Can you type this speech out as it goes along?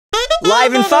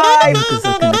Live in 5.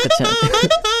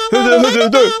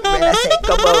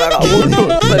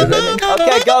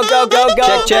 Okay, go.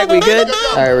 Check, we good?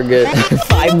 Alright, we're good.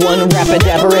 5'1", rapper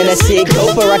dapper in a sick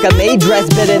coat, rock a Maid dress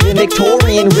better than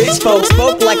Victorian rich folks.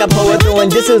 Spoke like a poet throwing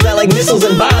disses out like missiles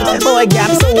and bombs. Oh, a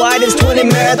gap so wide it's 20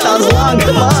 marathons long.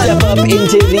 Come on, step up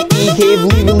into the E cave,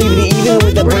 leave it even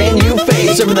with a brand new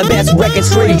face. Serving the best record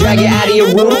straight, drag you out of your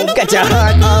room. Got your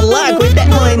heart on lock with that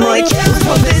moi kick.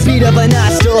 From the speed of a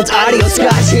nostril, it's audio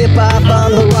scotch. Hip hop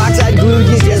on the rocks, I glue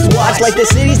you just watch. Like the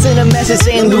city sent a message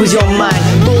saying lose your mind.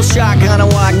 Full shot kind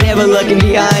of walk, never looking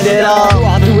behind at all.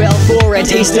 All through L4, a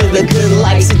taste of the good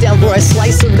life. Sit down for a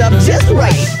slice served up just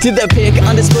right. To the pick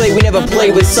on display, we never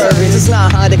play with service. It's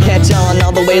not hard to catch on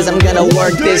all the ways I'm gonna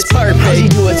work this perfect. You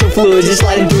do it so fluid, just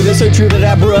sliding through this so true that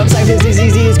I broke. Science is as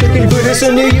easy as cooking food,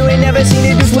 so new you ain't never seen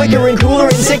it. Just slicker and cooler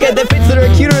and sicker. The fits that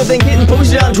are cuter than getting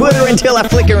posted on Twitter until I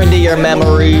flicker into your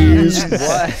memories.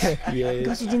 What?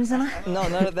 Yeah. No,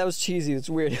 No, that was cheesy. It's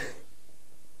weird.